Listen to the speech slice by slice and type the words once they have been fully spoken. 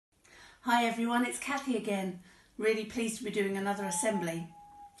Hi everyone, it's Kathy again. Really pleased to be doing another assembly.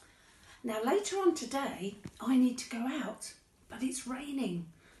 Now later on today, I need to go out, but it's raining.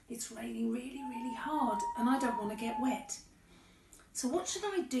 It's raining really, really hard and I don't want to get wet. So what should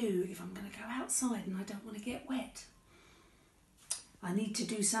I do if I'm going to go outside and I don't want to get wet? I need to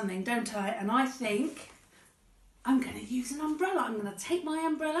do something, don't I? And I think I'm going to use an umbrella. I'm going to take my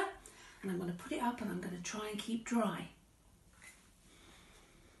umbrella and I'm going to put it up and I'm going to try and keep dry.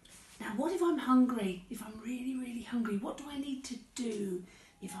 Now, what if I'm hungry? If I'm really, really hungry, what do I need to do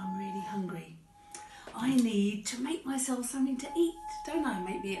if I'm really hungry? I need to make myself something to eat, don't I?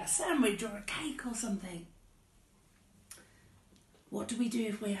 Maybe a sandwich or a cake or something. What do we do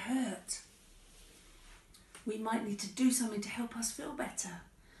if we're hurt? We might need to do something to help us feel better.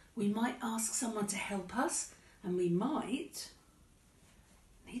 We might ask someone to help us, and we might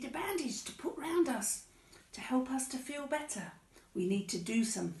need a bandage to put round us to help us to feel better. We need to do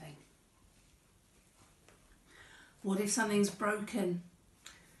something. What if something's broken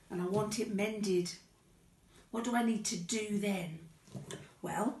and I want it mended? What do I need to do then?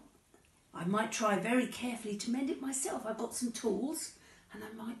 Well, I might try very carefully to mend it myself. I've got some tools and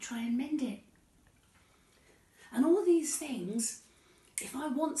I might try and mend it. And all these things, if I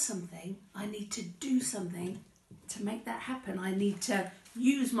want something, I need to do something to make that happen. I need to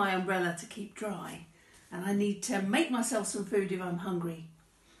use my umbrella to keep dry, and I need to make myself some food if I'm hungry,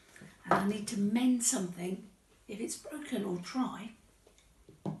 and I need to mend something if it's broken or dry.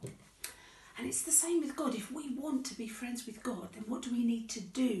 And it's the same with God. If we want to be friends with God, then what do we need to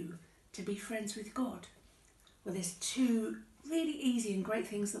do to be friends with God? Well, there's two really easy and great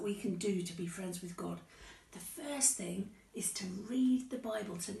things that we can do to be friends with God. The first thing is to read the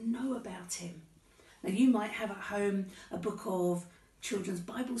Bible, to know about Him. Now, you might have at home a book of children's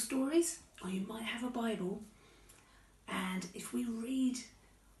Bible stories, or you might have a Bible, and if we read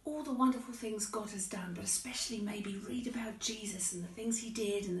all the wonderful things God has done, but especially maybe read about Jesus and the things He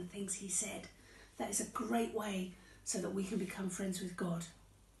did and the things He said, that is a great way so that we can become friends with God.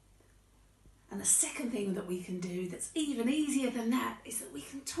 And the second thing that we can do that's even easier than that is that we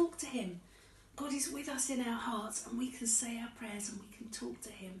can talk to Him. God is with us in our hearts and we can say our prayers and we can talk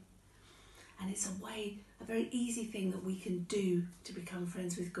to Him. And it's a very easy thing that we can do to become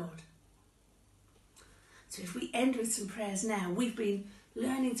friends with God. So if we end with some prayers now, we've been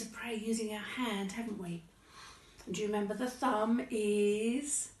learning to pray using our hand, haven't we? And do you remember the thumb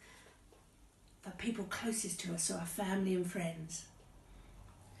is for people closest to us, so our family and friends.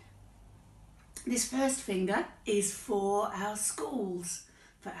 This first finger is for our schools,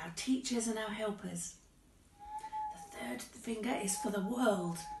 for our teachers and our helpers. The third finger is for the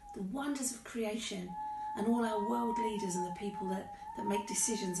world, the wonders of creation, and all our world leaders and the people that make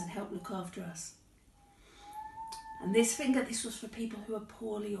decisions and help look after us. And this finger, this was for people who are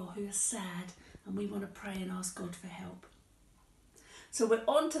poorly or who are sad, and we want to pray and ask God for help. So we're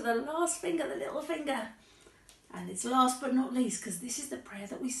on to the last finger, the little finger. And it's last but not least, because this is the prayer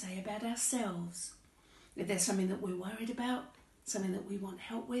that we say about ourselves. If there's something that we're worried about, something that we want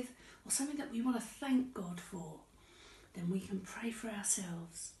help with, or something that we want to thank God for, then we can pray for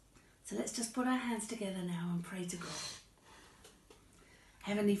ourselves. So let's just put our hands together now and pray to God.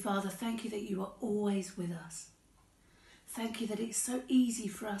 Heavenly Father, thank you that you are always with us. Thank you that it's so easy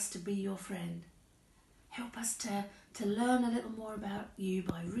for us to be your friend. Help us to learn a little more about you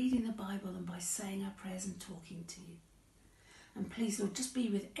by reading the Bible and by saying our prayers and talking to you. And please, Lord, just be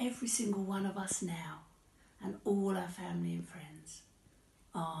with every single one of us now and all our family and friends.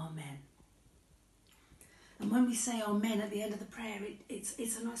 Amen. And when we say amen at the end of the prayer,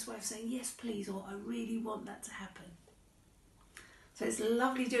 it's a nice way of saying yes, please, or I really want that to happen. So it's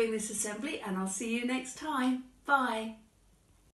lovely doing this assembly, and I'll see you next time. Bye.